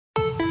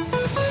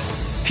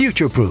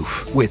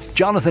Future-Proof with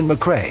Jonathan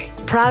McCrea.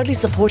 Proudly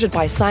supported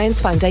by Science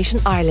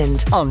Foundation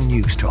Ireland on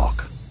News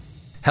Talk.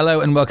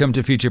 Hello and welcome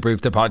to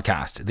Future-Proof, the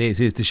podcast. This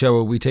is the show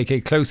where we take a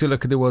closer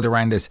look at the world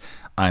around us.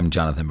 I'm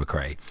Jonathan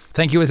McCrea.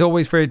 Thank you as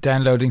always for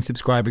downloading,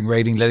 subscribing,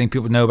 rating, letting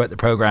people know about the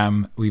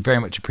programme. We very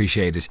much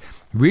appreciate it.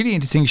 Really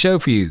interesting show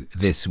for you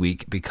this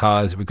week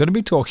because we're going to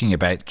be talking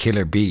about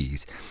killer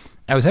bees.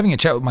 I was having a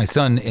chat with my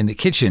son in the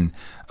kitchen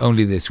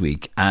only this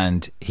week,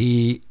 and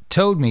he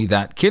told me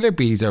that killer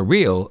bees are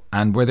real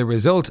and were the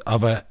result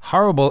of a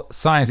horrible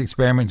science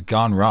experiment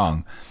gone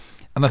wrong.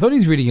 And I thought he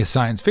was reading a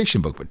science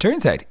fiction book, but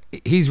turns out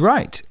he's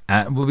right.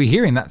 We'll be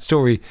hearing that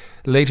story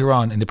later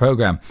on in the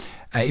programme.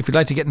 If you'd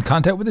like to get in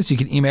contact with us, you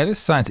can email us,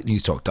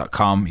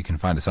 science@newstalk.com. You can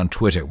find us on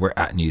Twitter. We're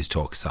at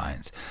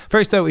NewsTalkScience.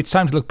 First, though, it's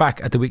time to look back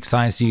at the week's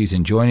science news.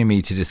 And joining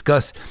me to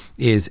discuss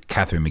is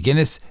Catherine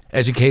McGuinness,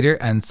 educator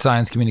and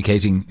science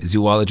communicating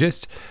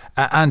zoologist,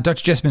 and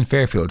Dr. Jessamine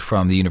Fairfield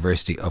from the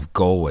University of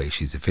Galway.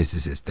 She's a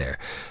physicist there.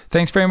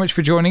 Thanks very much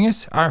for joining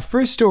us. Our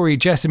first story,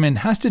 Jessamine,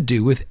 has to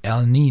do with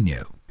El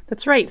Nino.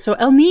 That's right. So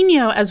El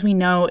Nino, as we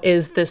know,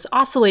 is this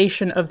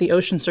oscillation of the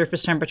ocean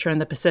surface temperature in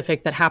the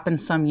Pacific that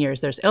happens some years.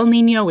 There's El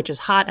Nino, which is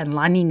hot, and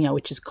La Nina,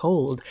 which is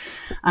cold.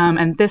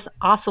 And this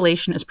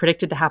oscillation is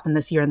predicted to happen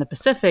this year in the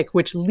Pacific,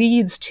 which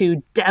leads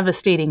to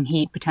devastating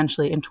heat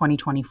potentially in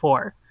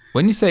 2024.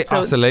 When you say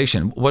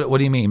oscillation, what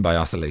do you mean by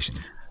oscillation?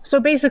 So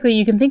basically,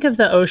 you can think of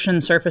the ocean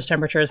surface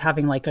temperature as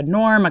having like a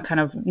norm, a kind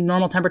of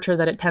normal temperature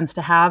that it tends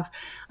to have.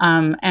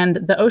 And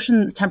the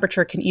ocean's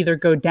temperature can either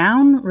go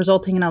down,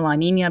 resulting in a La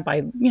Nina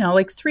by,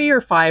 like 3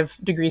 or 5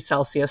 degrees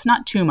Celsius,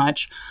 not too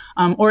much,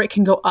 or it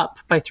can go up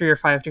by 3 or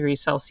 5 degrees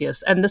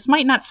Celsius. And this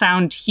might not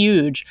sound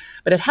huge,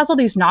 but it has all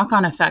these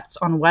knock-on effects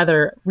on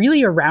weather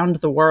really around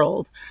the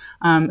world.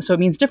 So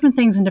it means different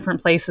things in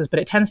different places, but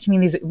it tends to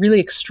mean these really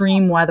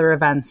extreme weather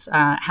events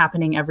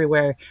happening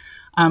everywhere.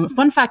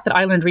 Fun fact that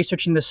I learned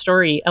researching this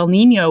story, El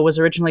Nino was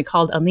originally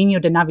called El Nino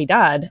de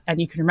Navidad, and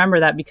you can remember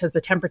that because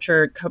the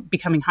temperature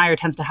becoming higher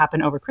tends to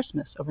happen over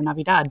Christmas, over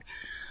Navidad.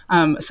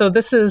 So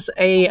this is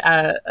a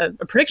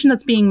prediction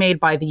that's being made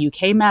by the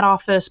UK Met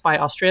Office, by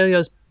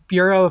Australia's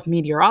Bureau of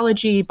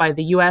Meteorology, by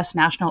the US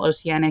National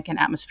Oceanic and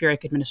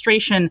Atmospheric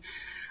Administration.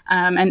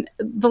 And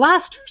the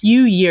last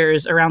few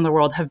years around the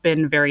world have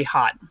been very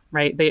hot,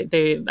 right?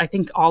 I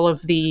think all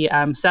of the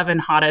 7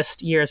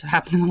 hottest years have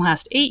happened in the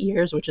last 8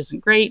 years, which isn't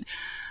great.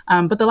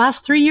 But the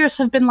last 3 years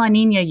have been La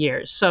Nina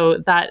years. So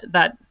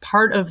that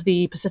part of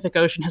the Pacific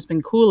Ocean has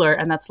been cooler,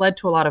 and that's led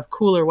to a lot of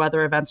cooler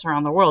weather events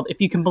around the world,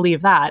 if you can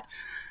believe that.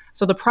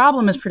 So the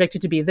problem is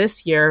predicted to be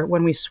this year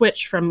when we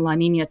switch from La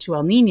Nina to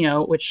El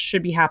Nino, which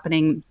should be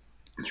happening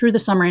through the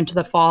summer into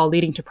the fall,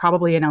 leading to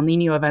probably an El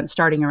Nino event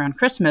starting around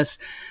Christmas.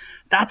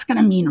 That's going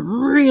to mean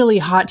really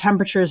hot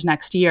temperatures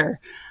next year.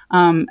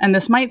 And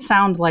this might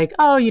sound like,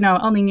 El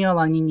Nino,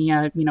 La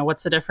Nina,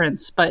 what's the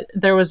difference? But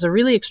there was a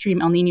really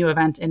extreme El Nino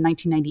event in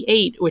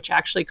 1998, which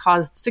actually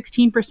caused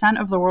 16%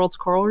 of the world's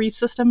coral reef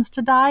systems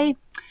to die.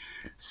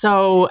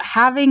 So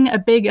having a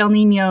big El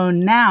Nino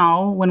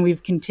now, when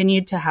we've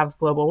continued to have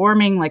global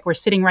warming, like we're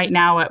sitting right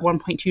now at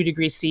 1.2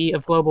 degrees C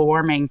of global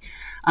warming,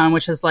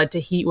 which has led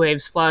to heat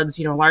waves, floods,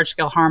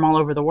 large-scale harm all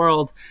over the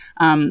world.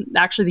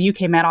 Actually, the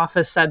UK Met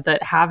Office said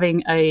that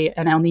having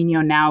an El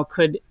Nino now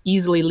could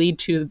easily lead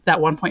to that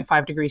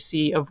 1.5 degrees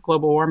C of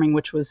global warming,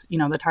 which was,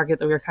 the target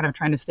that we were kind of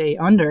trying to stay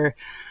under.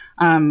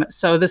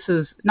 So this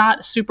is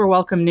not super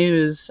welcome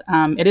news.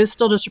 It is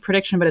still just a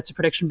prediction, but it's a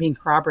prediction being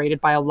corroborated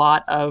by a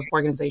lot of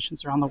organizations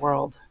around the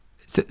world.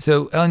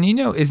 So El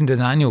Nino isn't an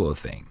annual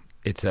thing.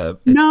 It's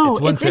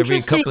once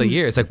every couple of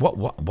years. Like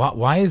what?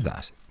 Why is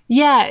that?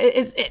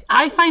 Yeah,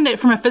 I find it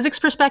from a physics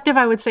perspective,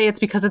 I would say it's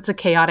because it's a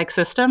chaotic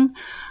system.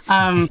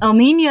 El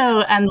Nino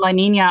and La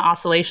Nina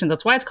oscillations,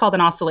 that's why it's called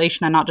an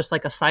oscillation and not just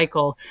like a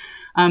cycle.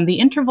 The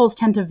intervals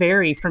tend to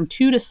vary from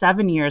 2 to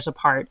 7 years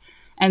apart.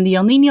 And the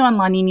El Nino and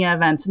La Nina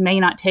events may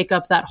not take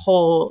up that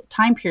whole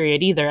time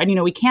period either.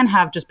 And, we can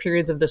have just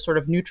periods of this sort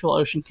of neutral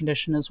ocean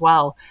condition as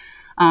well.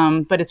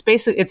 But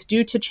it's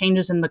due to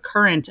changes in the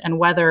current and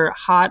whether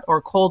hot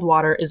or cold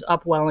water is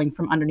upwelling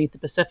from underneath the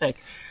Pacific.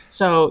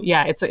 So,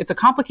 yeah, it's a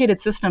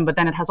complicated system, but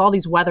then it has all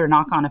these weather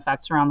knock-on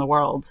effects around the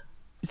world.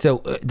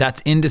 So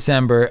that's in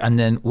December, and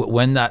then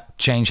when that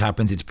change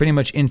happens, it's pretty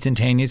much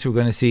instantaneous. We're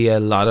going to see a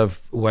lot of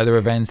weather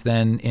events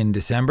then in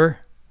December?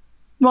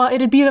 Well,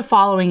 it'd be the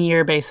following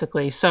year,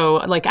 basically.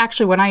 So,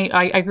 actually, when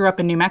I grew up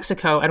in New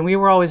Mexico, and we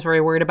were always very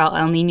worried about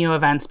El Nino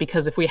events,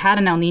 because if we had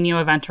an El Nino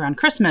event around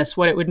Christmas,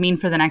 what it would mean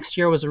for the next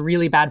year was a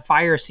really bad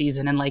fire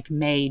season in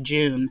May,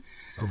 June.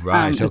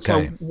 Right, okay.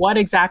 So what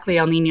exactly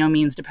El Nino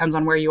means depends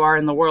on where you are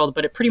in the world,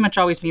 but it pretty much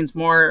always means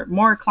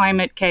more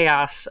climate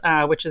chaos,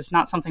 which is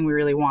not something we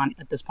really want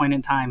at this point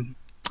in time.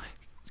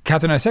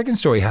 Catherine, our second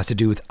story has to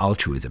do with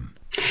altruism.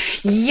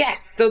 Yes.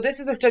 So this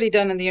was a study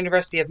done in the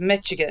University of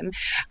Michigan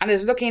and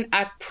is looking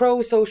at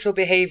pro-social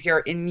behavior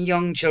in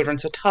young children,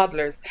 so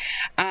toddlers.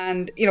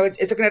 And,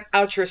 it's looking at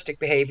altruistic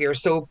behavior.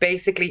 So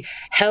basically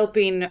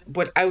helping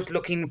without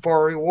looking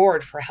for a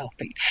reward for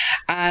helping.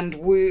 And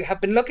we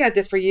have been looking at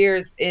this for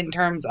years in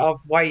terms of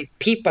why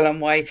people and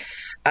why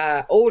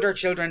older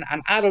children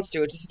and adults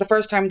do it. This is the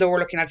first time, though, we're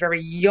looking at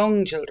very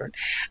young children.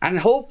 And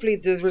hopefully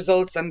the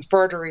results and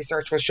further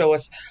research will show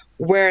us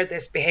where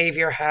this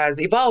behavior has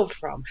evolved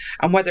from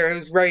and whether it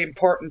was very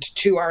important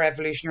to our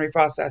evolutionary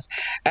process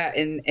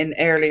in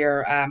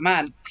earlier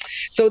man.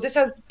 So this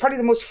has probably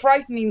the most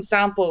frightening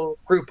sample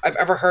group I've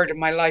ever heard in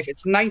my life.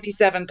 It's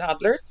 97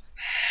 toddlers,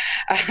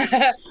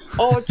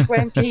 all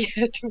 20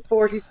 to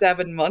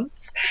 47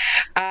 months,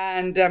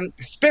 and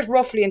split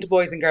roughly into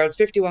boys and girls,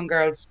 51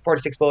 girls,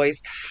 46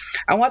 boys.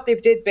 And what they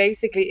did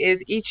basically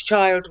is each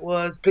child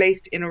was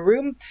placed in a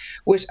room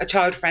with a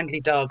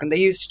child-friendly dog, and they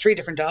used 3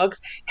 different dogs,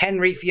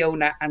 Henry,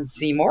 Fiona, and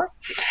Seymour.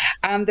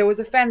 And there was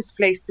a fence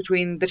placed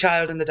between the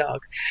child and the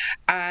dog.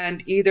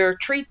 And either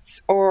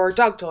treats or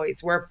dog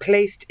toys were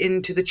placed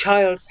into the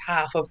child's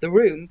half of the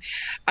room.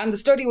 And the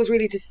study was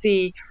really to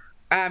see,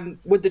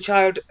 would the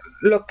child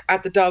look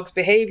at the dog's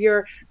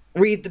behavior,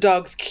 read the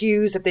dog's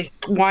cues if they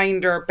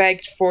whined or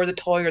begged for the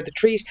toy or the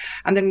treat,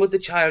 and then would the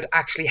child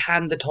actually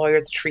hand the toy or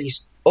the treat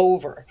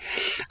over.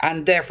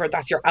 And therefore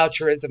that's your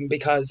altruism,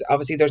 because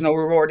obviously there's no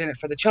reward in it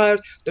for the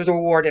child, there's a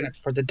reward in it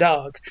for the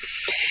dog.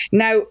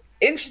 Now,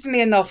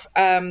 interestingly enough,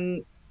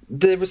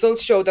 the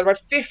results show that about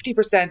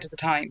 50% of the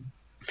time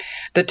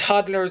the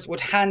toddlers would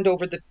hand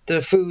over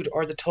the food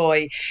or the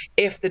toy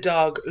if the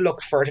dog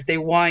looked for it, if they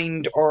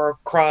whined or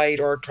cried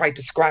or tried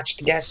to scratch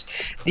to get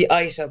the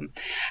item.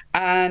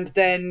 And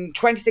then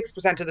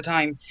 26% of the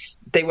time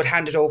they would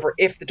hand it over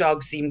if the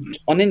dog seemed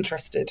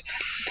uninterested.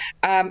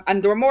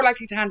 And they were more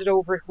likely to hand it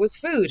over if it was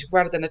food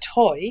rather than a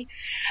toy.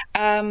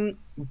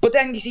 But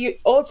then you see,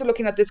 also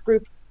looking at this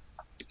group,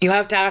 you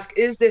have to ask,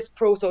 is this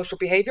pro-social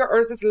behavior or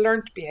is this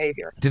learnt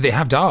behavior? Do they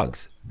have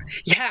dogs?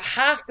 Yeah,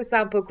 half the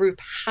sample group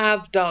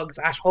have dogs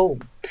at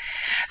home.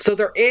 So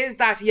there is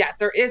that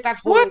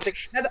whole thing.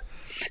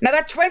 Now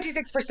that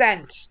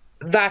 26%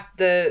 that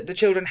the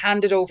children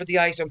handed over the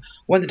item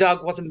when the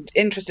dog wasn't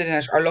interested in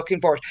it or looking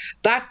for it,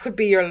 that could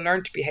be your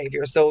learnt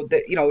behavior. So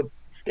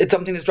it's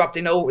something that's dropped.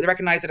 They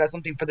recognize it as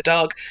something for the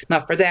dog,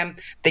 not for them.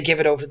 They give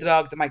it over to the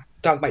dog. The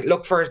dog might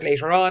look for it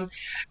later on.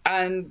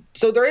 And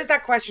so there is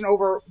that question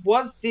over,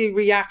 was the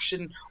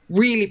reaction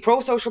really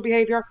pro-social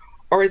behavior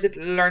or is it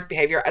learnt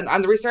behavior?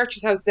 And the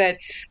researchers have said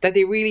that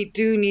they really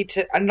do need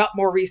a lot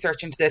more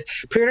research into this,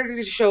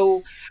 particularly to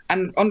show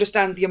and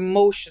understand the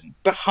emotion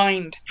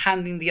behind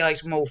handing the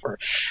item over.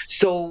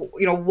 So,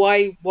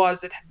 why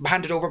was it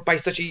handed over by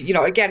such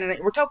a, again, and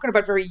we're talking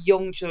about very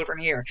young children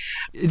here.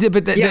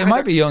 But they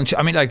might be young.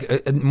 I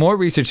mean, more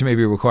research may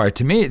be required.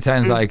 To me, it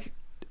sounds like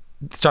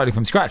starting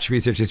from scratch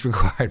research is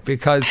required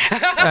because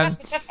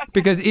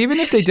even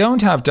if they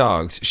don't have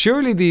dogs,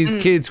 surely these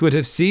kids would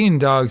have seen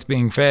dogs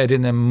being fed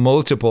in the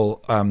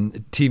multiple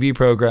TV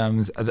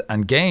programs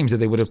and games that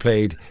they would have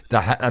played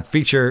that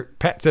feature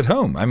pets at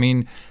home. I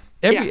mean,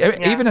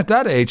 even at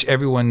that age,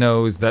 everyone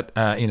knows that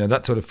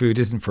that sort of food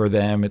isn't for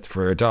them; it's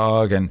for a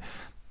dog, and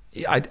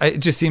it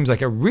just seems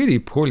like a really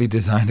poorly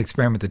designed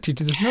experiment that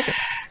teaches us nothing.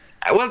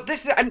 Well,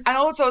 this is, and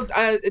also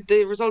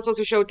the results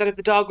also showed that if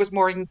the dog was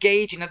more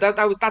engaging,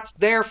 that's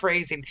their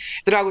phrasing.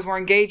 If the dog was more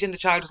engaging, the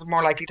child was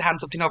more likely to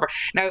hand something over.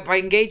 Now, by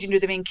engaging, do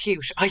they mean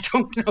cute? I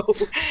don't know.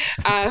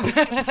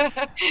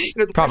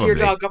 The prettier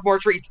dog got more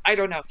treats. I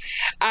don't know.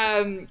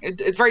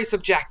 It's very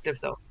subjective,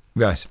 though.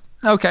 Right.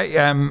 Okay.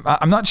 I'm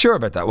not sure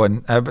about that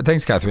one, but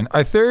thanks, Catherine.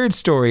 Our third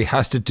story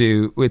has to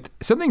do with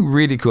something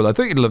really cool. I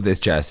thought you'd love this,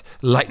 Jess.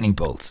 Lightning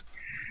bolts.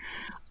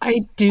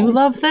 I do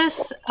love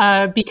this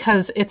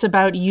because it's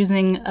about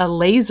using a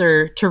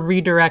laser to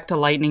redirect a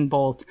lightning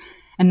bolt,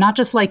 and not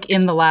just like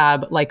in the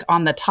lab, like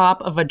on the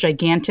top of a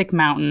gigantic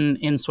mountain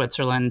in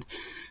Switzerland.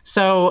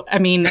 So, I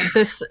mean,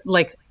 this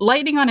like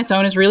lightning on its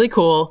own is really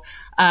cool.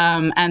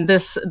 And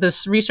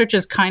this research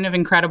is kind of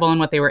incredible in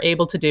what they were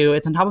able to do.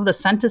 It's on top of the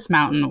Sentis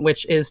Mountain,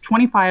 which is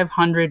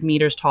 2,500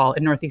 meters tall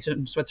in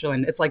northeastern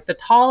Switzerland. It's like the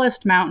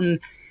tallest mountain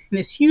in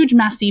this huge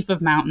massif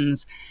of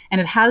mountains. And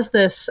it has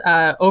this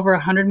over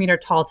 100-meter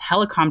tall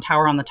telecom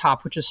tower on the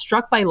top, which is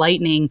struck by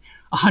lightning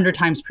 100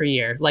 times per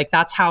year. Like,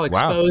 that's how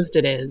exposed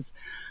it is.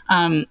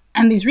 And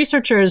these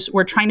researchers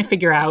were trying to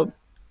figure out,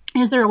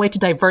 is there a way to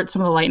divert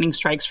some of the lightning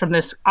strikes from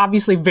this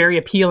obviously very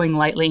appealing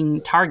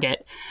lightning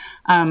target?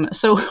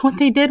 So what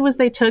they did was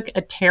they took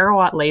a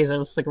terawatt laser,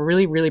 this is like a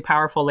really, really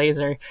powerful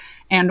laser.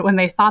 And when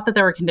they thought that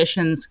there were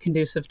conditions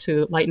conducive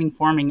to lightning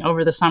forming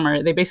over the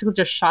summer, they basically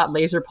just shot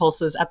laser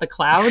pulses at the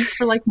clouds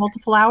for like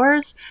multiple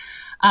hours.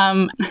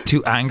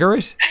 To anger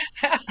it?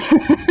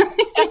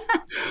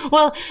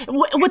 Well,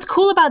 what's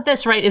cool about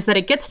this, right, is that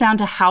it gets down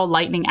to how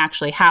lightning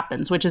actually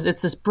happens, which is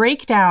it's this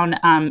breakdown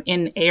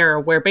in air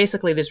where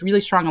basically these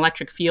really strong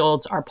electric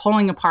fields are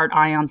pulling apart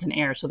ions in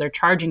air. So they're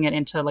charging it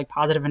into like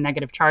positive and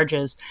negative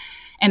charges.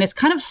 and it's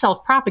kind of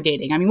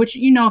self-propagating. I mean, which,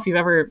 if you've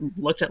ever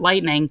looked at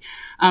lightning,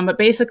 but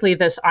basically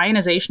this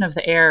ionization of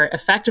the air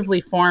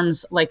effectively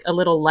forms like a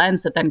little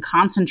lens that then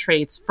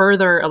concentrates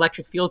further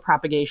electric field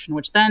propagation,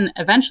 which then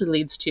eventually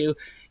leads to,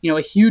 a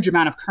huge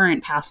amount of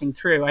current passing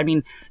through. I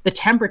mean, the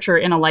temperature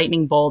in a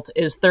lightning bolt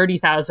is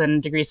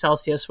 30,000 degrees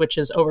Celsius, which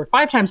is over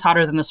 5 times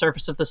hotter than the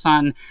surface of the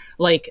sun.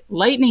 Like,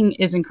 lightning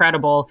is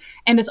incredible.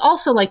 And it's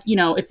also like,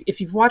 if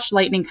you've watched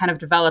lightning kind of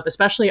develop,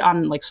 especially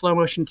on like slow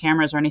motion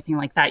cameras or anything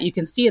like that, you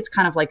can see it's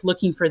kind of like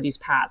looking for these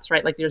paths,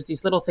 right? Like there's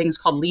these little things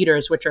called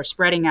leaders, which are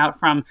spreading out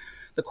from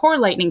the core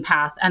lightning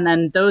path, and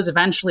then those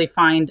eventually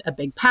find a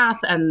big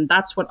path, and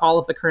that's what all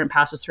of the current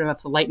passes through.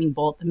 That's the lightning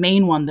bolt, the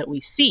main one that we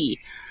see.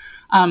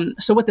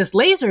 So what this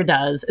laser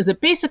does is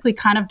it basically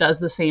kind of does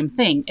the same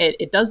thing.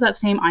 It does that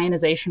same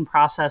ionization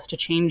process to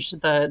change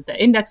the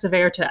index of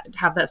air to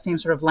have that same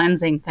sort of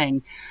lensing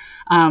thing,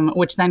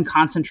 which then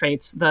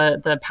concentrates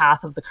the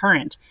path of the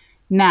current.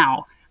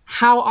 Now,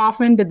 how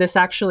often did this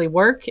actually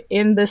work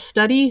in this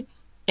study?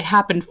 It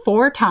happened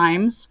 4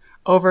 times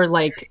over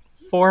like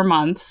 4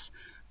 months.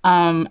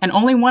 And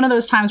only one of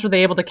those times were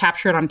they able to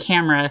capture it on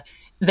camera.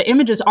 The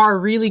images are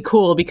really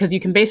cool because you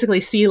can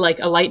basically see like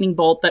a lightning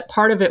bolt, that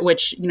part of it,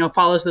 which,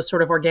 follows this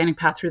sort of organic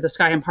path through the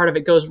sky, and part of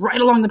it goes right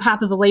along the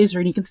path of the laser,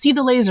 and you can see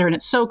the laser, and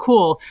it's so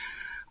cool.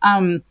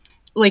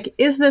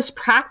 Is this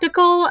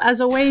practical as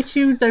a way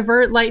to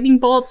divert lightning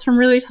bolts from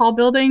really tall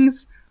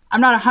buildings?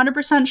 I'm not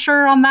 100%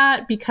 sure on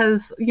that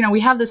because, we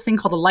have this thing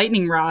called a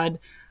lightning rod.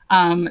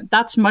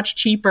 That's much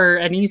cheaper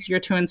and easier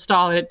to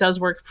install, and it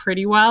does work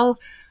pretty well.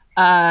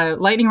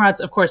 Lightning rods,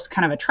 of course,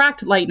 kind of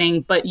attract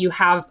lightning, but you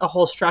have a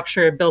whole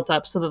structure built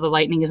up so that the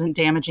lightning isn't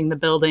damaging the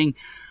building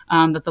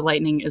that the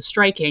lightning is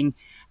striking.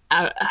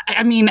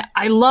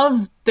 I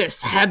love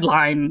this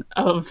headline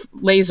of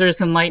lasers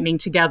and lightning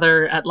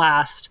together at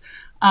last.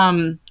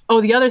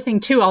 The other thing,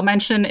 too, I'll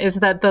mention is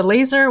that the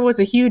laser was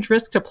a huge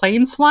risk to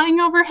planes flying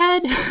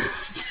overhead.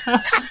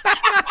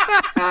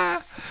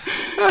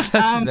 That's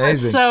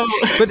amazing.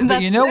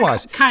 But you know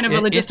what? Kind of a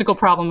logistical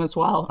problem as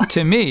well.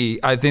 To me,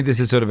 I think this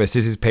is sort of a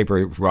scissors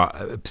paper rock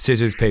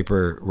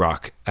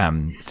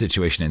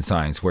situation in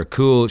science, where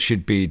cool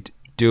should beat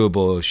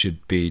doable,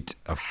 should beat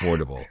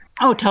affordable.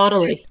 Oh,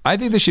 totally. I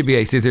think there should be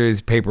a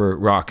scissors paper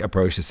rock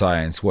approach to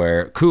science,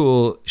 where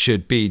cool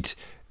should beat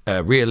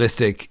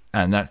realistic,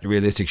 and that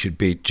realistic should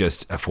beat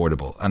just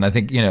affordable. And I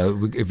think,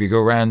 if you go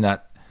around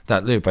that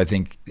loop, I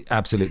think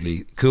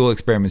absolutely cool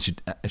experiments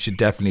should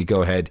definitely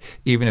go ahead,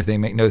 even if they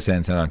make no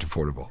sense and aren't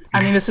affordable.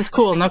 I mean, this is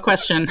cool, no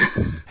question.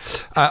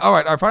 All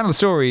right, our final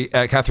story,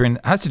 Catherine,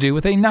 has to do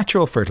with a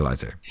natural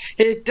fertilizer.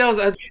 It does.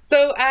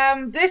 So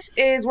this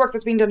is work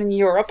that's been done in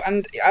Europe,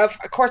 and of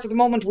course at the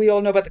moment we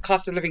all know about the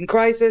cost of living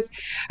crisis.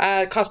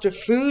 Cost of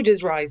food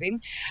is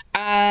rising,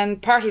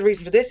 and part of the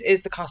reason for this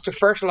is the cost of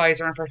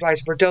fertilizer and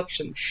fertilizer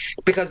production,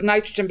 because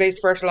nitrogen-based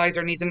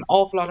fertilizer needs an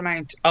awful lot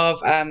amount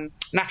of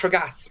natural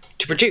gas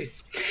to produce.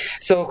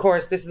 So, of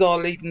course, this is all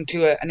leading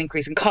to an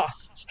increase in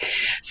costs.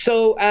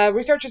 So,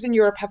 researchers in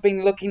Europe have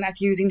been looking at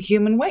using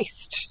human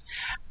waste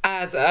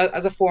as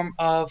a form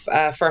of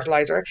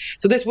fertilizer.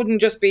 So this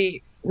wouldn't just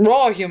be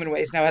raw human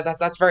waste. Now,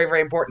 that's very, very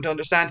important to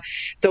understand.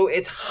 So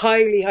it's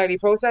highly, highly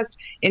processed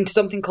into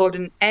something called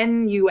an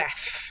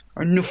NUF,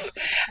 or NUF,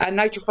 a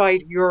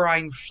nitrified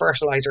urine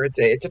fertilizer.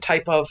 It's a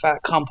type of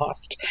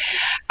compost.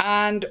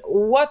 And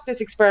what this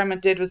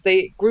experiment did was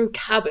they grew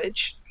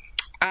cabbage,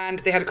 and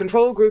they had a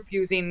control group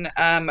using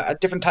a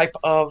different type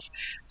of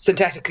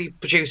synthetically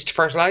produced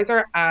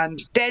fertilizer, and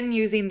then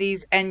using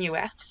these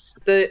NUFs.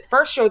 The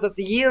first showed that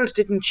the yield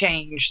didn't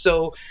change,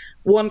 so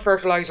one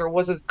fertilizer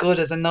was as good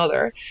as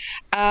another.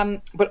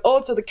 But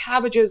also the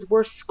cabbages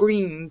were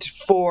screened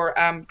for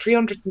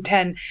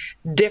 310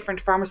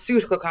 different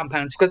pharmaceutical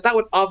compounds, because that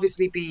would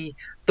obviously be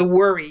the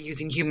worry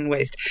using human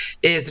waste,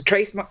 is the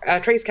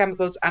trace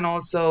chemicals and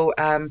also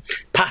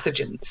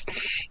pathogens.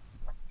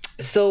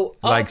 So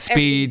like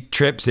speed,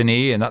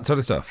 trypsin, and that sort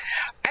of stuff.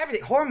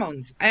 Everything,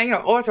 hormones, and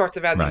all sorts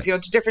of things.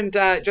 Right. Different,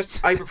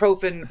 just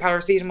ibuprofen,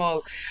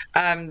 paracetamol,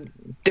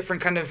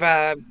 different kind of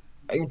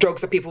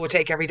drugs that people would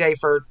take every day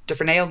for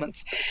different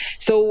ailments.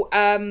 So,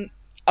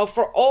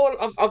 for all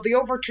of the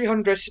over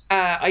 300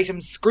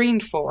 items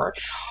screened for,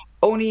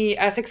 only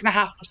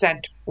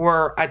 6.5%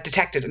 were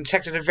detected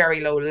at very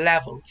low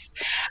levels,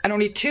 and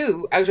only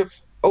 2 out of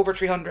over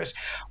 300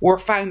 were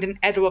found in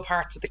edible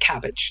parts of the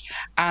cabbage,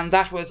 and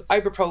that was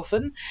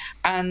ibuprofen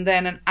and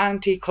then an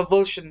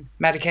anti-convulsion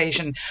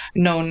medication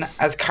known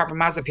as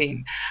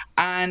carbamazepine.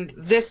 And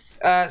this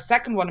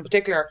second one in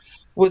particular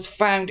was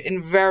found in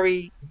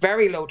very,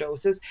 very low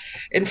doses.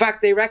 In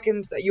fact, they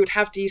reckoned that you would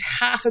have to eat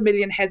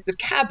 500,000 heads of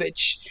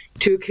cabbage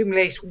to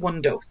accumulate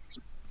 1 dose.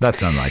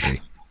 That's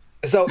unlikely.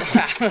 So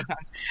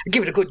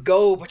give it a good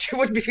go, but you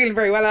wouldn't be feeling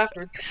very well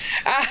afterwards.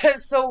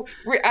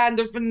 And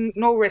there's been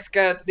no risk.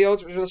 The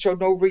results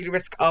showed no real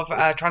risk of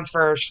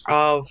transfer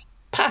of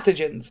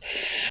pathogens.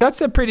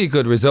 That's a pretty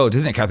good result,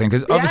 isn't it, Catherine?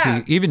 Because obviously,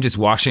 Yeah. even just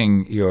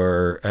washing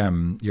your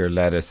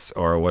lettuce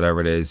or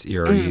whatever it is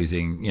you're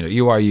using,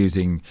 you are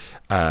using,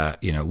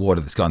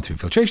 water that's gone through a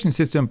filtration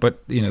system.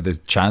 But there's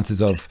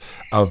chances of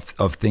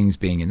things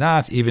being in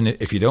that. Even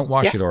if you don't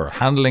wash it or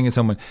handling it,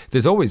 someone,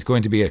 there's always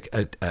going to be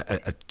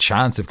a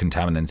chance of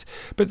contaminants.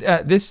 But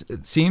this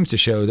seems to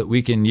show that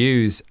we can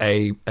use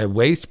a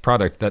waste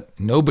product that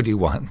nobody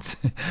wants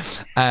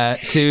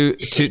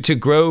to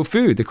grow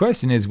food. The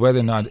question is whether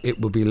or not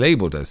it will be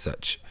labeled as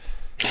such.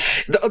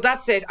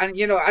 That's it. And,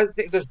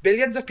 there's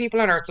billions of people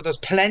on Earth, so there's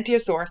plenty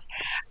of source.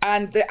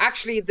 And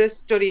this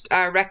study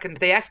reckoned,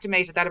 they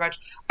estimated that about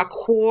a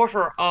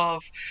quarter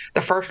of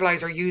the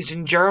fertilizer used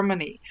in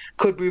Germany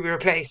could be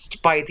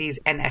replaced by these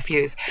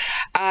NFUs.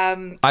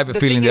 I have a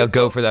feeling they'll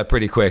go for that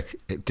pretty quick.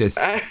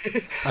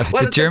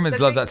 The Germans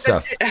love that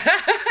stuff.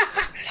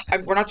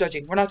 We're not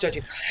judging. But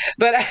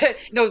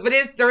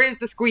there is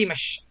the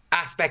squeamish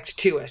aspect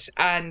to it,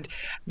 and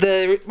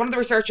one of the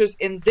researchers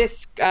in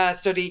this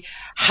study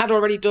had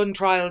already done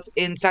trials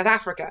in South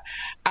Africa,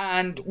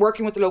 and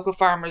working with the local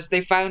farmers,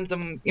 they found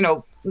them,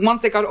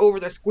 once they got over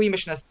their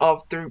squeamishness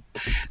of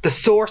the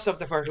source of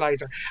the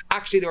fertilizer,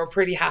 actually they were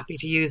pretty happy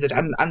to use it,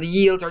 and the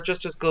yields are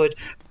just as good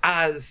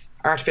as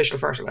artificial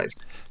fertilizer.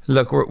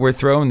 Look, we're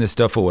throwing this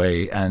stuff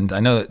away, and I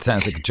know it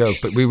sounds like a joke,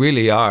 but we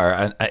really are.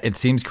 And it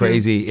seems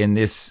crazy in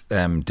this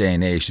day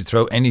and age to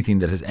throw anything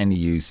that has any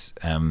use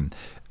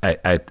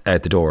out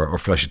the door or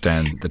flush it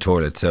down the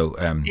toilet. So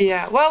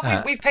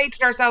we've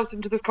painted ourselves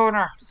into this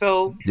corner.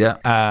 So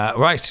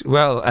right.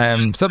 Well,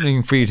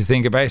 something for you to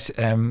think about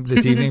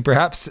this evening,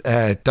 perhaps.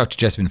 Dr.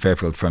 Jessamine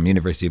Fairfield from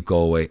University of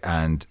Galway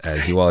and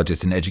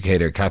zoologist and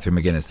educator Catherine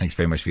McGuinness. Thanks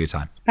very much for your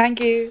time.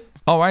 Thank you.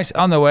 All right,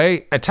 on the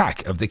way,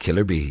 attack of the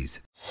killer bees.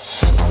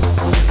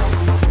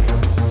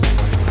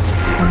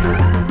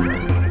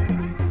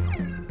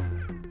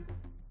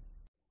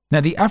 Now,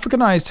 the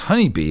Africanized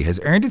honeybee has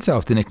earned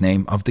itself the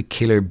nickname of the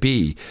killer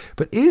bee,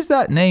 but is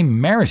that name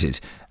merited?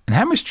 And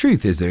how much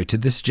truth is there to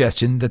the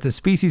suggestion that the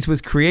species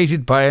was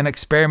created by an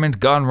experiment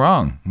gone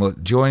wrong? Well,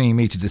 joining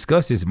me to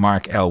discuss is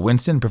Mark L.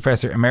 Winston,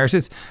 Professor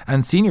Emeritus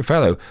and Senior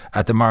Fellow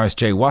at the Morris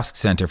J. Wosk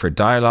Centre for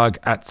Dialogue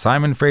at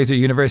Simon Fraser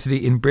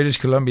University in British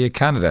Columbia,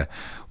 Canada.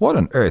 What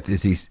on earth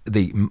is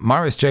the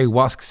Morris J.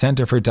 Wosk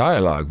Centre for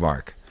Dialogue,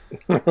 Mark?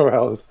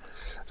 Well,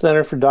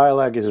 Center for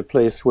Dialogue is a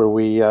place where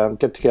we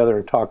get together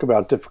and talk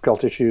about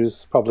difficult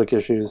issues, public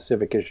issues,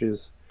 civic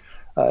issues.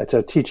 It's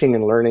a teaching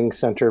and learning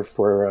center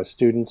for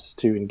students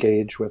to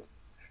engage with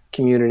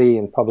community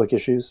and public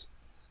issues.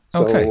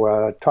 So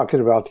talking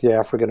about the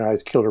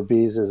Africanized killer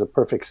bees is a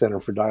perfect center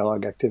for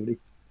dialogue activity.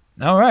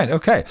 All right.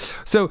 Okay.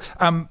 So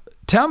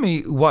tell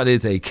me, what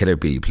is a killer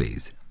bee,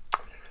 please?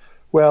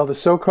 Well, the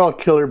so-called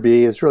killer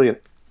bee is really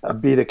a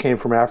bee that came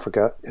from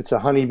Africa. It's a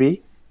honeybee.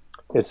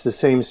 It's the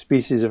same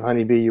species of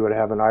honeybee you would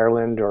have in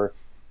Ireland or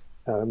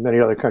many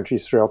other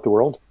countries throughout the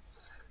world.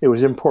 It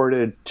was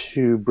imported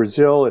to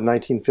Brazil in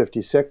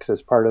 1956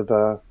 as part of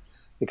an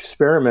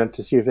experiment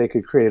to see if they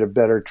could create a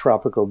better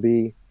tropical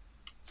bee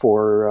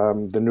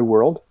for the New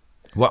World.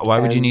 Why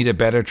would you need a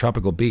better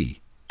tropical bee?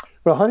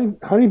 Well,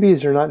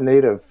 honeybees are not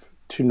native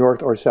to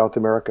North or South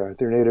America.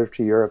 They're native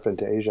to Europe and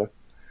to Asia.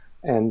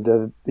 And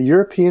the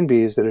European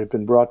bees that had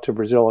been brought to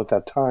Brazil at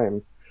that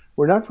time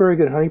were not very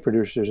good honey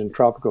producers in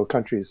tropical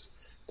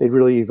countries. They'd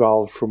really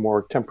evolved for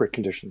more temperate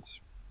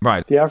conditions.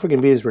 Right. The African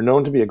bees were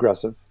known to be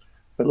aggressive,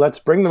 but let's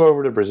bring them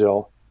over to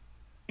Brazil,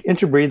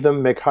 interbreed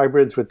them, make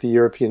hybrids with the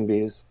European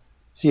bees,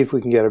 see if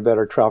we can get a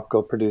better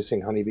tropical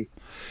producing honeybee.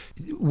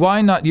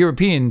 Why not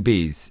European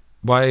bees?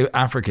 Why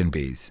African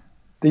bees?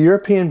 The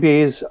European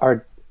bees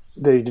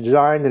they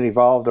designed and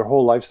evolved, their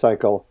whole life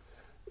cycle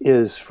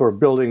is for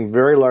building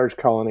very large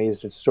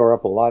colonies that store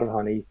up a lot of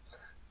honey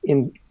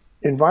in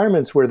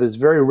environments where there's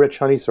very rich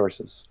honey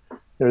sources.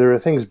 There are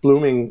things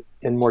blooming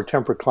in more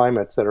temperate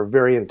climates that are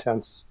very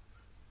intense,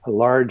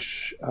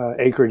 large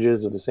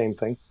acreages of the same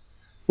thing.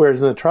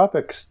 Whereas in the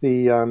tropics,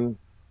 the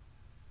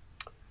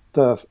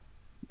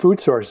food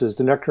sources,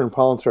 the nectar and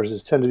pollen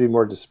sources, tend to be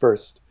more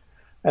dispersed.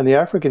 And the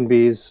African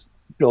bees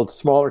build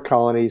smaller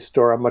colonies,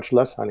 store up much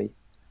less honey.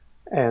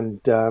 And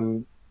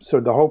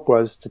so the hope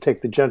was to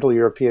take the gentle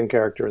European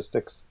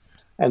characteristics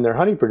and their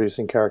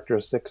honey-producing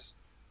characteristics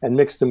and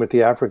mix them with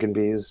the African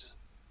bees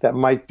that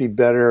might be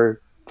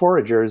better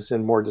foragers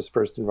in more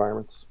dispersed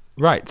environments.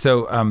 Right.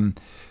 So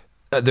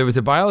there was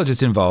a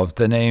biologist involved,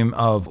 the name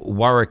of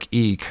Warwick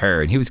E.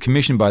 Kerr, and he was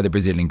commissioned by the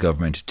Brazilian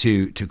government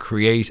to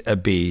create a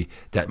bee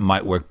that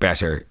might work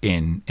better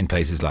in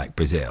places like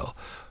Brazil.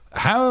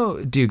 How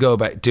do you go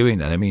about doing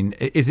that? I mean,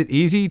 is it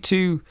easy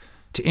to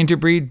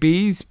interbreed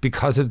bees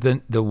because of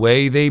the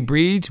way they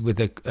breed with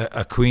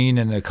a queen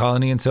and a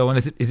colony and so on?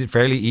 Is it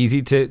fairly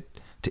easy to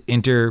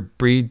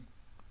interbreed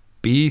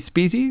bee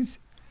species?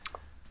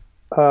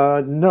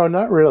 No,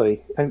 not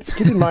really. And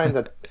keep in mind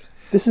that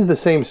this is the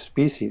same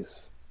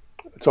species.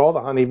 It's all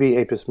the honeybee,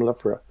 Apis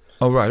mellifera.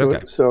 Oh, right,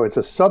 okay. So it's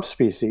a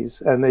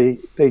subspecies, and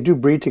they do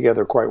breed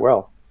together quite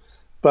well.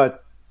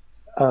 But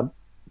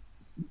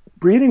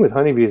breeding with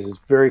honeybees is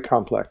very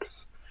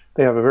complex.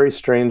 They have a very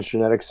strange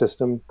genetic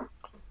system.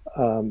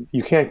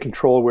 You can't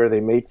control where they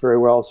mate very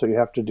well, so you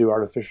have to do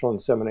artificial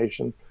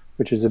insemination,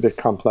 which is a bit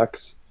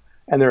complex.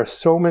 And there are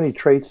so many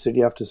traits that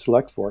you have to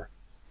select for.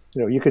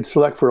 You could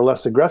select for a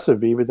less aggressive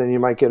bee, but then you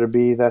might get a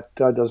bee that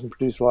doesn't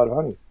produce a lot of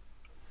honey.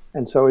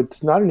 And so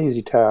it's not an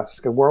easy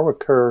task. And Warwick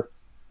Kerr,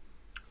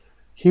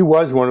 he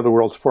was one of the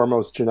world's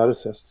foremost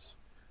geneticists,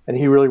 and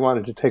he really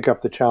wanted to take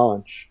up the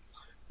challenge.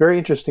 Very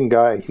interesting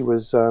guy. He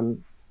was a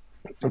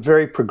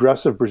very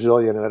progressive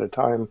Brazilian at a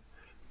time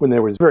when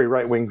there was very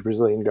right-wing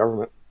Brazilian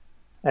government.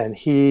 And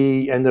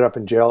he ended up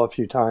in jail a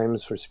few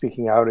times for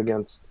speaking out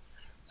against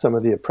some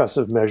of the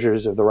oppressive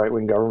measures of the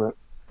right-wing government,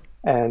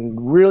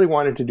 and really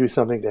wanted to do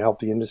something to help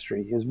the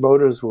industry. His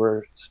motives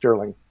were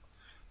sterling.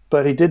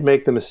 But he did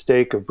make the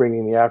mistake of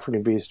bringing the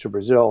African bees to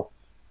Brazil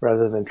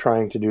rather than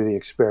trying to do the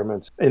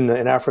experiments in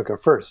Africa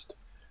first.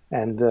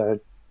 And the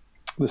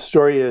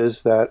story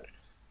is that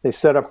they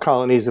set up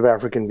colonies of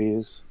African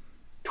bees.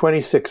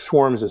 26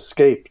 swarms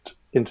escaped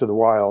into the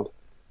wild,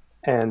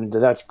 and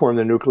that formed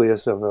the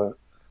nucleus of a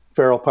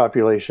feral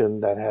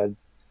population that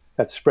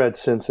spread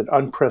since at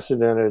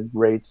unprecedented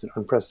rates, at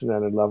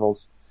unprecedented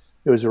levels.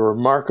 It was a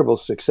remarkable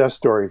success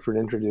story for an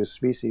introduced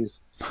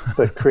species,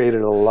 but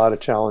created a lot of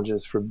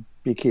challenges for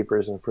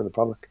beekeepers and for the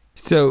public.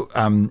 So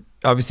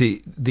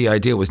obviously the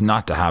idea was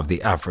not to have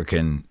the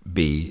African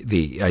bee.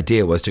 The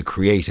idea was to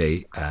create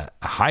a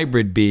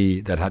hybrid bee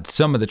that had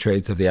some of the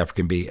traits of the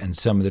African bee and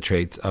some of the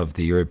traits of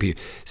the European.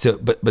 So,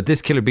 but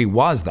this killer bee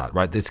was that,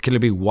 right? This killer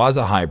bee was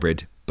a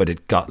hybrid, but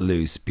it got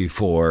loose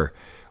before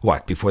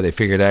they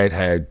figured out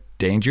how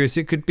dangerous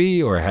it could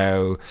be or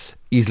how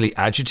easily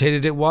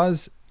agitated it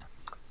was?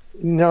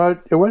 No,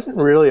 it wasn't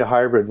really a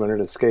hybrid when it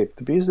escaped.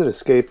 The bees that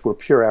escaped were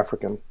pure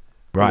African.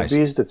 Right. The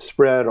bees that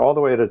spread all the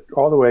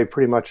way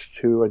pretty much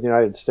to the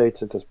United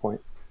States at this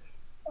point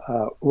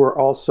were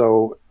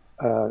also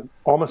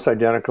almost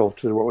identical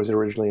to what was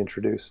originally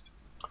introduced.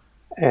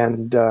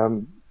 And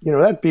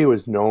that bee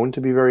was known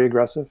to be very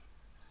aggressive,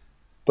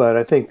 but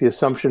I think the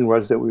assumption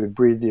was that we would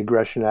breed the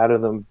aggression out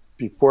of them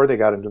before they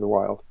got into the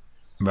wild.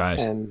 Right.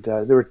 And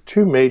there were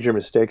two major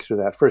mistakes with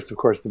that. First, of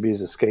course, the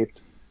bees escaped,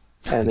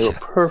 and they were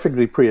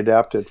perfectly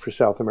pre-adapted for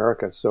South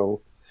America, so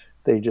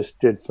they just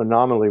did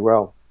phenomenally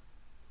well.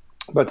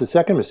 But the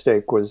second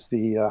mistake was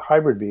the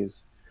hybrid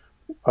bees,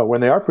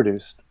 when they are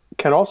produced,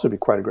 can also be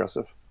quite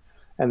aggressive.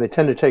 And they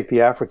tend to take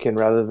the African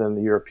rather than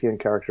the European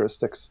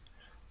characteristics.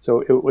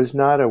 So it was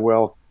not a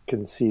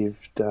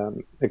well-conceived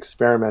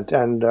experiment.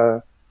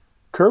 And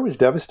Kerr was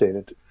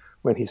devastated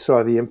when he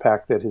saw the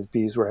impact that his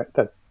bees were,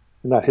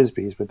 not his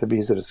bees, but the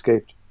bees that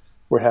escaped,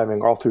 were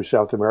having all through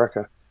South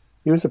America.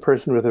 He was a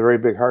person with a very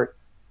big heart,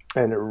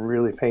 and it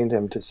really pained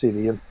him to see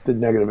the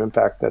negative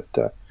impact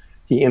that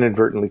he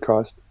inadvertently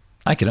caused.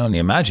 I can only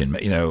imagine,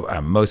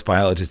 most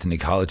biologists and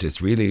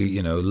ecologists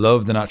really,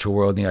 love the natural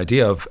world, and the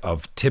idea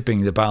of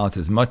tipping the balance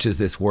as much as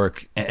this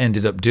work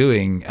ended up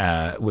doing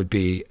would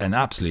be an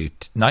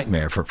absolute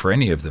nightmare for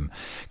any of them.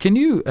 Can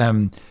you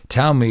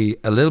tell me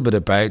a little bit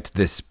about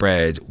this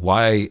spread,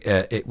 why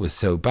it was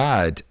so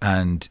bad,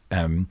 and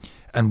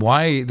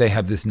why they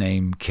have this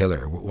name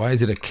killer? Why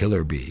is it a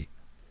killer bee?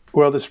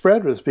 Well, the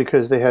spread was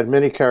because they had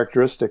many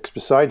characteristics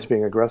besides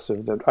being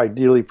aggressive that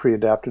ideally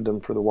pre-adapted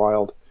them for the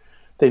wild.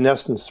 They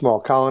nest in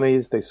small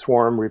colonies, they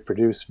swarm,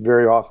 reproduce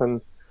very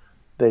often,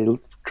 they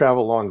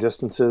travel long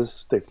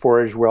distances, they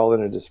forage well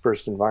in a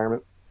dispersed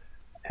environment.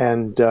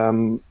 And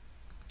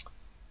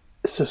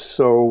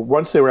so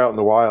once they were out in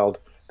the wild,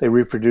 they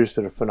reproduced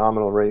at a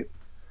phenomenal rate.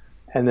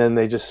 And then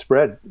they just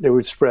spread. They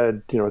would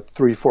spread,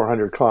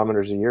 300-400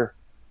 kilometers a year,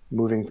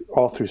 moving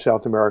all through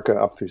South America,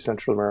 up through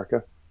Central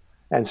America,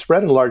 and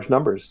spread in large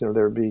numbers. There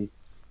would be,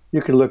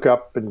 you could look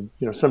up and,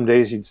 some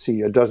days you'd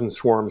see a dozen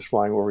swarms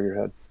flying over your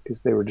head because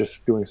they were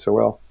just doing so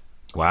well.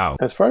 Wow.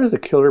 As far as the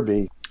killer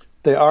bee,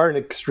 they are an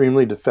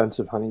extremely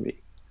defensive honeybee.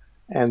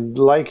 And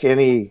like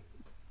any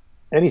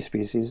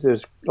species,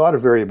 there's a lot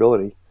of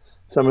variability.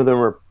 Some of them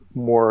are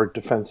more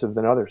defensive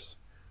than others.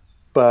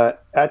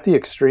 But at the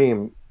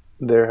extreme,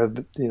 there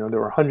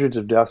were hundreds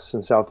of deaths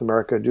in South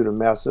America due to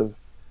massive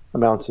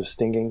amounts of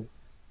stinging.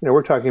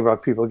 We're talking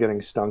about people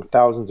getting stung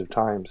thousands of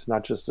times,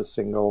 not just a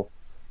single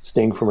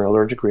sting from an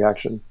allergic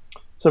reaction.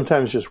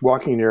 Sometimes just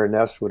walking near a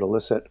nest would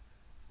elicit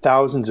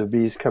thousands of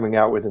bees coming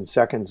out within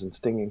seconds and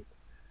stinging.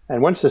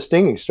 And once the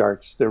stinging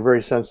starts, they're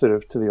very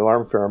sensitive to the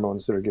alarm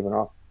pheromones that are given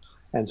off.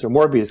 And so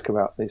more bees come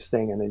out, they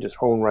sting, and they just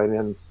hone right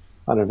in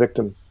on a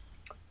victim.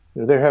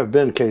 There have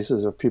been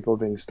cases of people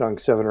being stung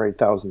 7,000 or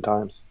 8,000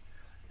 times.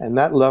 And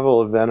that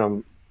level of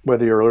venom,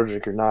 whether you're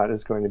allergic or not,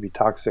 is going to be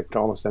toxic to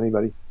almost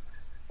anybody.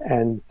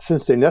 And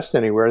since they nest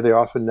anywhere, they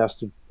often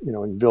nested,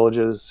 in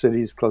villages,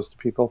 cities, close to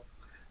people.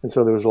 And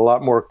so there was a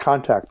lot more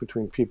contact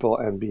between people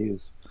and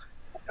bees.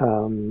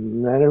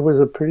 And it was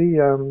a pretty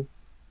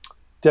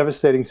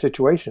devastating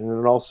situation. And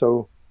it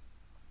also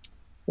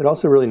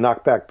really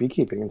knocked back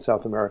beekeeping in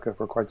South America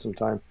for quite some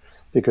time,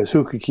 because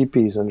who could keep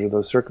bees under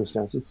those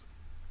circumstances?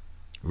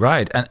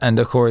 Right. And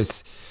of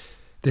course,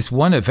 this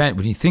one event,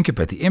 when you think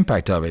about the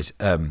impact of it,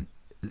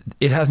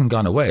 it hasn't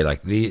gone away.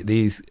 Like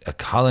these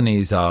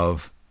colonies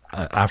of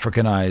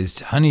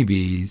Africanized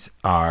honeybees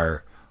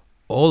are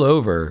all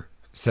over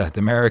South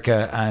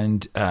America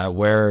and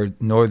where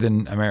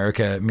Northern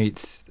America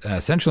meets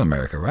Central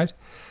America, right?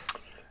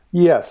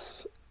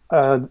 Yes.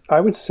 I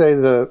would say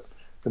the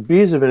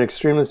bees have been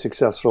extremely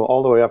successful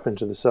all the way up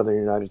into the southern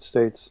United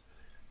States.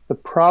 The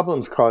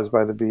problems caused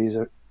by the bees,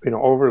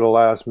 over the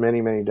last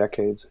many, many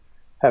decades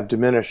have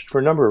diminished for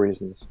a number of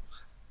reasons.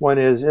 One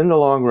is, in the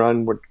long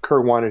run, what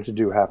Kerr wanted to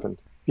do happened.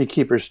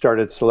 Beekeepers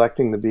started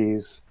selecting the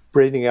bees,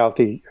 breeding out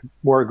the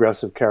more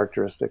aggressive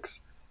characteristics,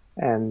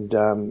 and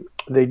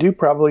they do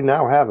probably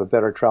now have a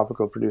better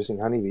tropical producing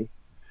honeybee.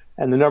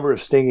 And the number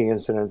of stinging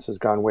incidents has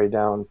gone way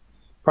down,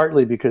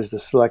 partly because the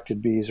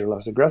selected bees are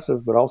less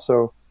aggressive, but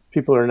also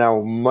people are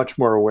now much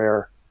more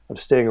aware of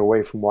staying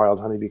away from wild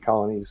honeybee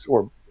colonies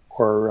or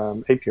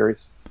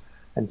apiaries.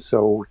 And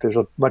so there's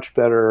a much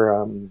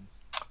better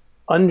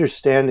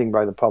understanding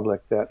by the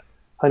public that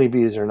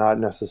honeybees are not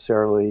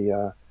necessarily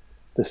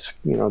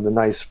the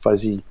nice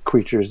fuzzy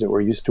creatures that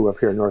we're used to up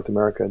here in North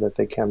America, that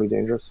they can be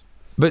dangerous.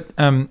 But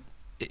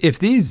if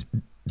these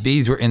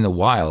bees were in the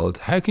wild,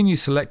 how can you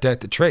select out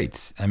the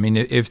traits? I mean,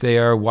 if they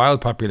are wild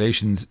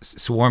populations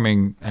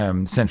swarming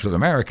Central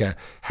America,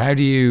 how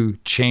do you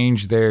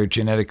change their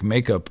genetic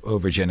makeup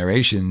over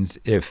generations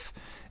if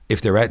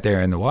they're out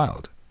there in the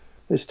wild?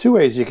 There's two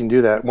ways you can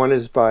do that. One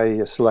is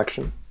by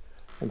selection.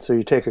 And so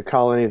you take a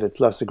colony that's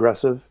less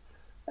aggressive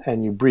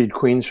and you breed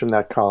queens from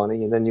that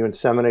colony, and then you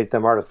inseminate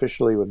them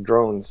artificially with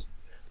drones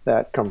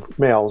that come from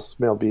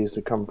male bees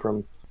that come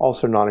from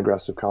also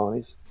non-aggressive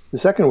colonies. The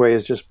second way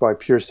is just by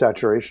pure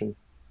saturation.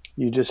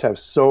 You just have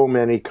so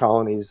many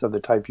colonies of the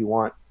type you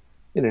want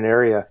in an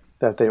area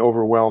that they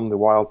overwhelm the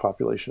wild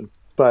population.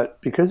 But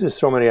because there's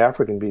so many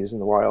African bees in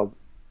the wild,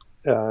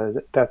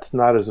 that's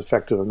not as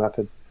effective a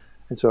method.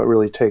 And so it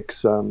really takes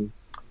some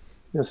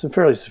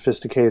fairly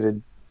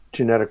sophisticated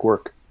genetic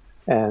work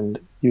and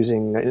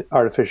using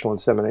artificial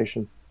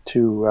insemination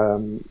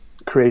to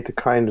create the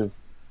kind of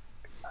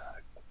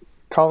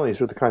colonies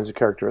with the kinds of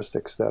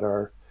characteristics that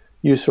are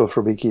useful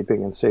for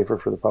beekeeping and safer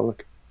for the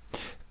public.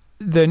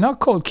 They're not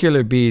called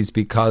killer bees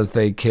because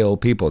they kill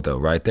people, though,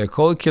 right? They're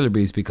called killer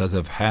bees because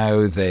of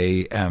how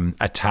they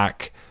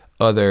attack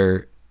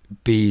other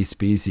bee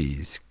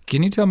species.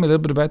 Can you tell me a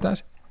little bit about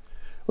that?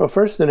 Well,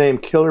 first, the name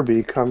killer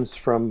bee comes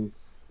from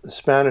the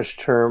Spanish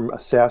term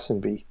assassin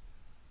bee,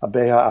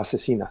 abeja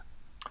asesina.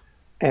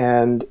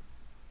 And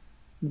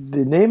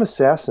the name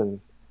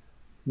assassin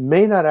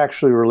may not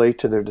actually relate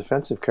to their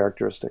defensive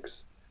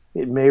characteristics.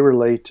 It may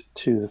relate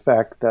to the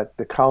fact that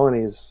the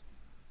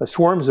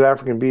swarms of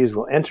African bees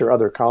will enter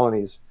other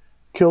colonies,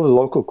 kill the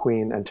local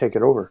queen, and take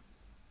it over,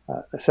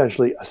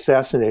 essentially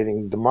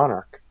assassinating the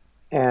monarch.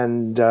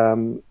 And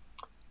the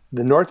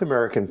North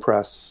American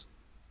press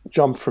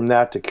jumped from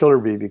that to killer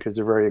bee because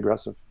they're very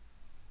aggressive.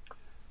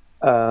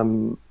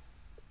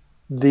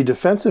 The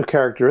defensive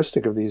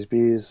characteristic of these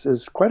bees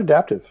is quite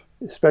adaptive,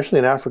 especially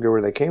in Africa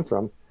where they came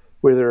from,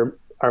 where there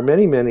are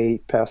many, many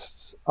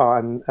pests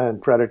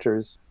and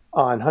predators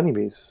on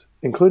honeybees,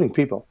 including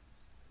people.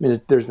 I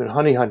mean, there's been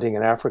honey hunting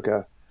in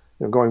Africa,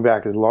 going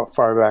back as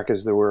far back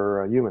as there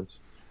were humans,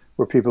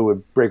 where people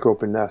would break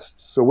open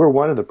nests. So we're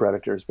one of the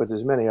predators, but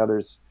there's many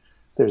others.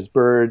 There's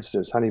birds,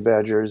 there's honey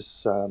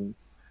badgers,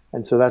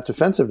 and so that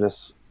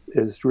defensiveness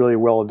is really a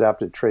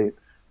well-adapted trait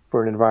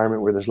for an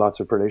environment where there's lots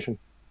of predation.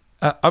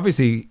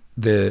 Obviously,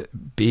 the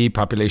bee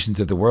populations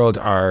of the world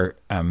are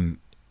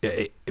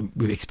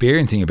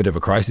experiencing a bit of a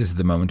crisis at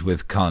the moment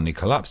with colony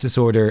collapse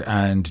disorder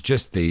and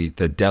just the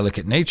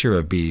delicate nature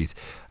of bees.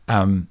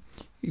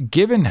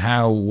 Given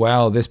how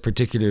well this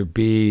particular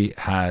bee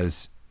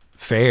has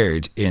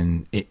fared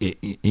in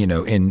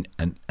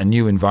a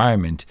new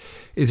environment,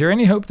 is there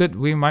any hope that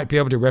we might be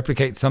able to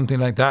replicate something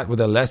like that with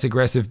a less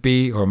aggressive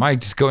bee, or am I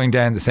just going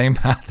down the same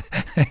path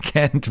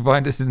again to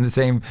find us in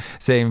the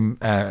same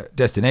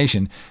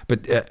destination?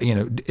 But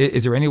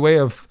is there any way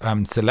of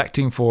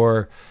selecting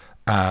for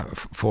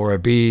a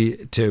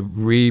bee to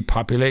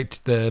repopulate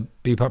the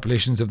bee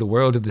populations of the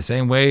world in the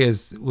same way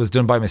as was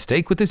done by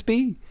mistake with this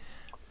bee?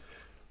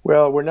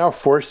 Well, we're now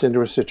forced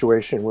into a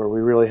situation where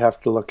we really have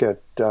to look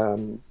at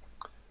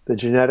the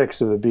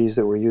genetics of the bees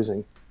that we're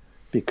using,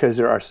 because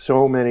there are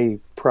so many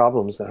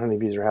problems that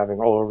honeybees are having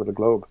all over the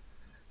globe.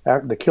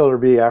 The killer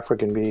bee,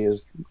 African bee,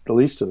 is the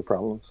least of the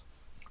problems.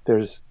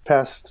 There's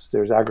pests,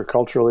 there's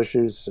agricultural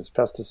issues, there's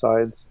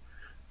pesticides,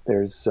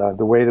 there's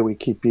the way that we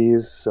keep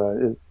bees.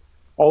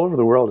 All over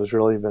the world has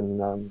really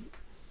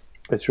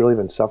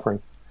been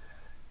suffering.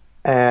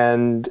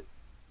 And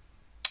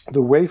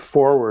the way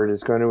forward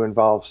is going to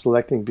involve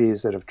selecting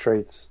bees that have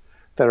traits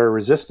that are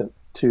resistant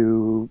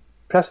to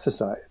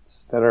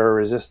pesticides, that are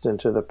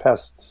resistant to the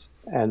pests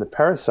and the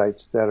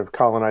parasites that have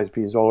colonized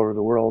bees all over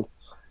the world,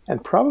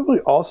 and probably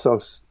also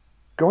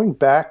going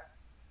back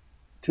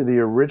to the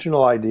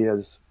original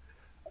ideas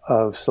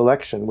of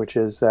selection, which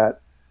is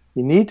that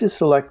you need to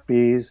select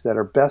bees that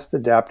are best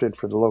adapted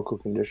for the local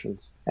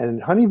conditions.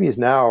 And honeybees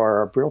now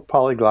are a real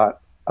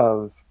polyglot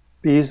of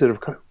bees that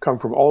have come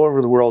from all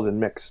over the world and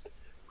mixed.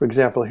 For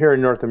example, here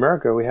in North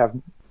America, we have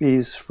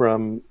bees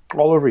from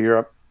all over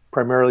Europe,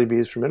 primarily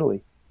bees from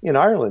Italy. In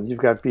Ireland, you've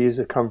got bees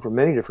that come from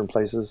many different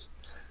places,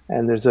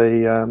 and there's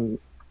a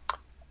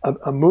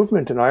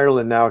movement in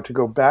Ireland now to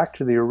go back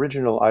to the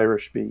original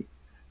Irish bee.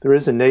 There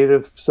is a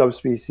native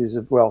subspecies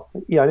of, a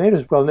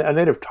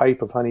native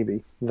type of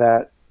honeybee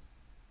that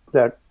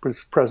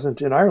was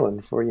present in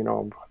Ireland for,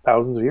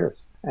 thousands of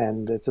years.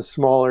 And it's a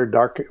smaller,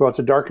 it's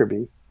a darker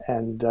bee.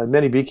 And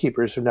many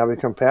beekeepers have now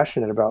become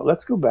passionate about,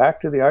 let's go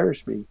back to the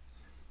Irish bee.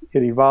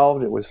 It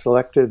evolved, it was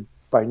selected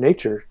by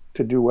nature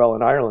to do well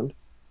in Ireland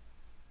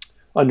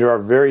under our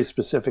very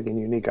specific and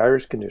unique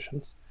Irish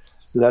conditions.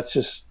 Let's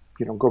just,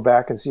 go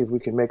back and see if we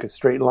can make a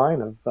straight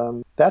line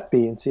of that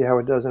bee and see how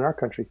it does in our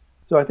country.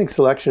 So I think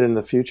selection in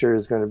the future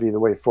is going to be the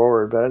way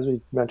forward. But as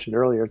we mentioned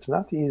earlier, it's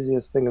not the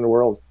easiest thing in the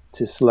world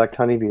to select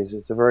honeybees.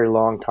 It's a very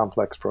long,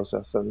 complex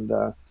process. And,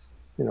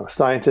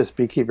 scientists,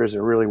 beekeepers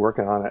are really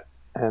working on it.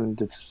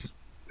 And it's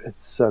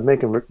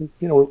making,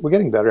 we're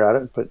getting better at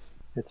it, but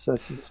it's a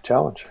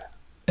challenge.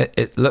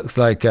 It looks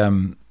like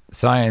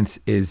science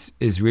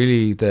is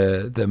really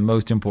the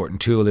most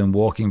important tool in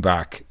walking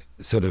back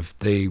sort of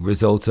the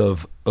results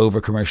of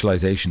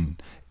over-commercialization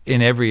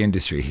in every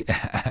industry.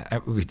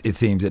 It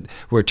seems that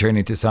we're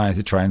turning to science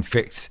to try and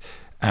fix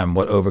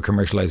what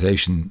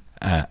over-commercialization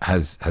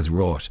has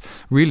wrought.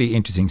 Really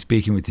interesting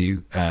speaking with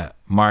you.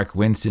 Mark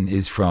Winston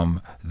is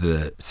from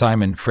the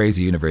Simon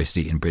Fraser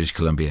University in British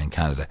Columbia in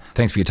Canada.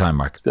 Thanks for your time,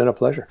 Mark. It's been a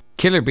pleasure.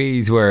 Killer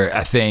bees were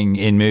a thing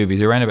in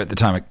movies around about the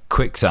time that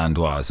quicksand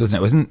wasn't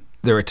it? Wasn't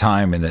there a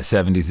time in the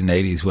 70s and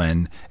 80s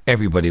when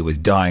everybody was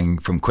dying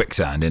from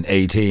quicksand in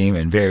A-Team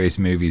and various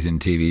movies and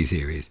TV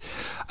series?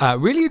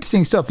 Really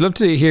interesting stuff. Love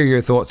to hear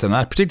your thoughts on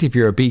that, particularly if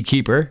you're a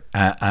beekeeper.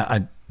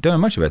 I don't know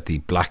much about the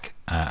black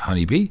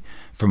honeybee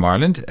from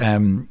Ireland.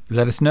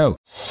 Let us know.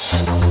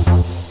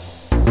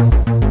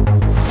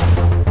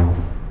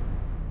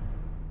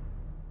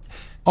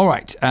 All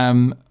right.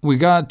 We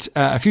got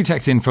a few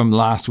texts in from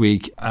last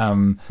week.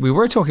 We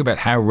were talking about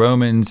how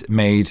Romans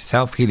made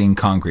self-healing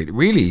concrete.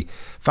 Really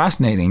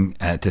fascinating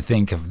to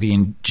think of the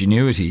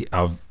ingenuity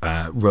of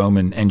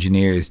Roman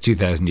engineers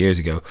 2,000 years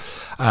ago.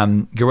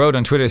 Garode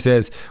on Twitter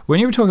says, when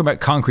you were talking about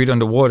concrete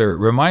underwater, it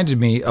reminded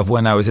me of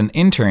when I was an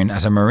intern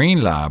at a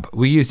marine lab.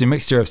 We used a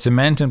mixture of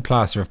cement and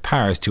plaster of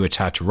Paris to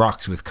attach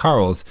rocks with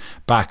corals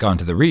back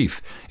onto the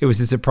reef. It was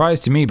a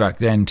surprise to me back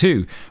then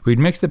too. We'd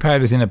mix the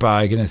powders in a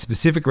bag in a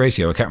specific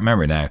ratio, I can't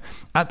remember now.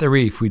 At the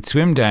reef, we'd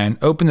swim down,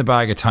 open the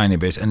bag a tiny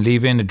bit and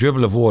leave in a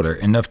dribble of water,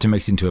 enough to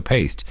mix into a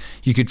paste.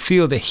 You could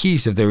feel the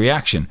heat of the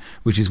reaction,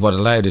 which is what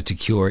allowed it to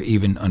cure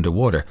even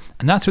underwater.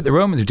 And that's what the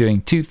Romans were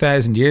doing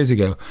 2,000 years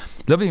ago.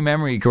 Lovely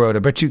memory, Garode. I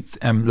bet you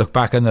look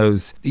back on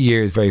those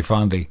years very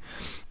fondly.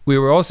 We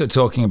were also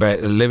talking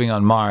about living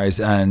on Mars,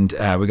 and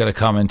we got a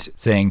comment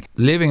saying,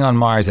 Living on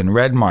Mars and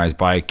Red Mars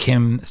by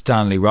Kim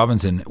Stanley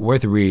Robinson,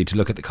 worth a read to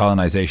look at the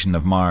colonization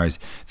of Mars.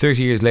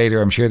 30 years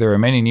later, I'm sure there are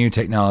many new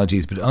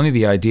technologies, but only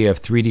the idea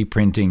of 3D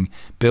printing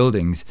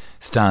buildings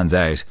stands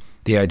out.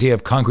 The idea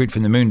of concrete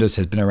from the moon dust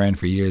has been around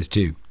for years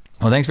too.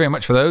 Well, thanks very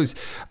much for those.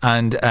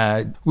 And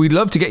we'd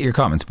love to get your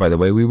comments, by the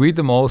way. We read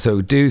them all, so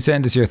do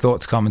send us your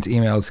thoughts, comments,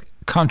 emails,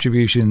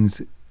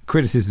 contributions,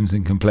 criticisms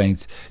and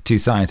complaints to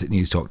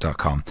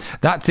science@newstalk.com.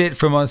 That's it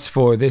from us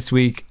for this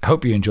week.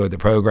 Hope you enjoyed the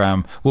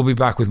programme. We'll be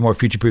back with more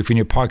Future Proof in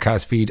your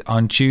podcast feed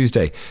on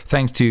Tuesday.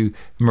 Thanks to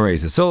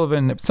Marisa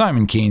Sullivan,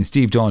 Simon Keane,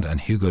 Steve Daunt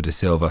and Hugo De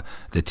Silva,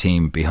 the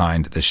team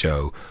behind the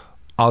show.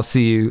 I'll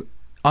see you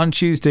on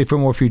Tuesday for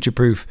more Future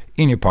Proof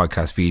in your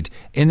podcast feed.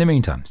 In the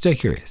meantime, stay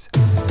curious.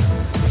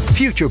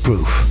 Future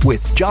Proof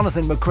with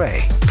Jonathan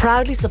McCrea.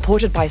 Proudly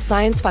supported by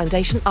Science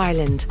Foundation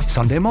Ireland.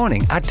 Sunday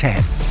morning at 10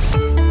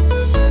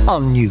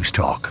 on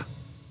Newstalk.